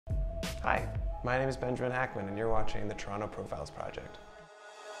Hi, my name is Benjamin Hackman and you're watching the Toronto Profiles Project.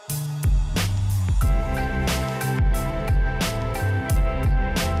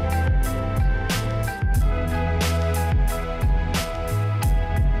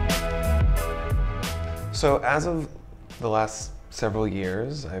 So as of the last several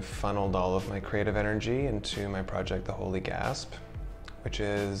years, I've funneled all of my creative energy into my project, The Holy Gasp, which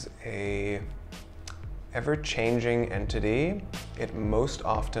is a ever-changing entity. It most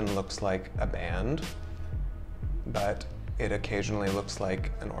often looks like a band, but it occasionally looks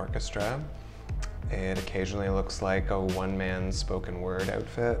like an orchestra. It occasionally looks like a one-man spoken word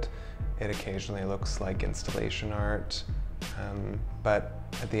outfit. It occasionally looks like installation art. But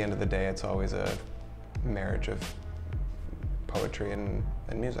at the end of the day, it's always a marriage of poetry and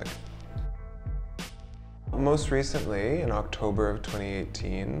music. Most recently, in October of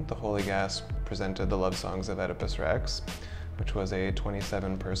 2018, The Holy Gasp presented the Love Songs of Oedipus Rex, which was a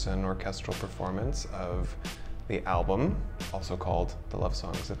 27-person orchestral performance of the album, also called The Love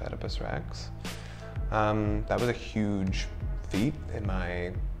Songs of Oedipus Rex. That was a huge feat in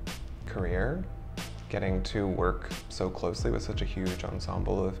my career, getting to work so closely with such a huge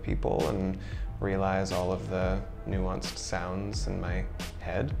ensemble of people and realize all of the nuanced sounds in my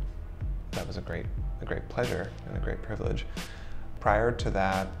head. That was a great pleasure and a great privilege. Prior to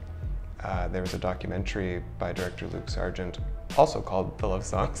that, there was a documentary by director Luke Sargent, also called The Love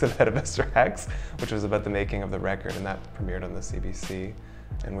Songs of Oedipus Rex, which was about the making of the record, and that premiered on the CBC,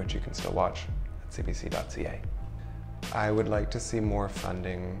 and which you can still watch at cbc.ca. I would like to see more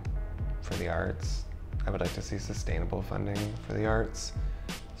funding for the arts. I would like to see sustainable funding for the arts.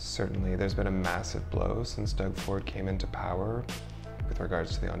 Certainly, there's been a massive blow since Doug Ford came into power with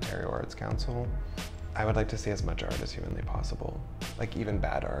regards to the Ontario Arts Council. I would like to see as much art as humanly possible, like even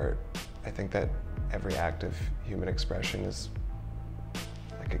bad art. I think that every act of human expression is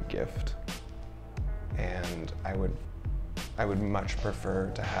like a gift, and I would much prefer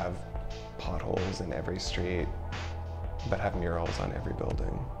to have potholes in every street, but have murals on every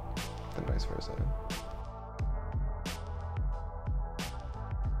building than vice versa.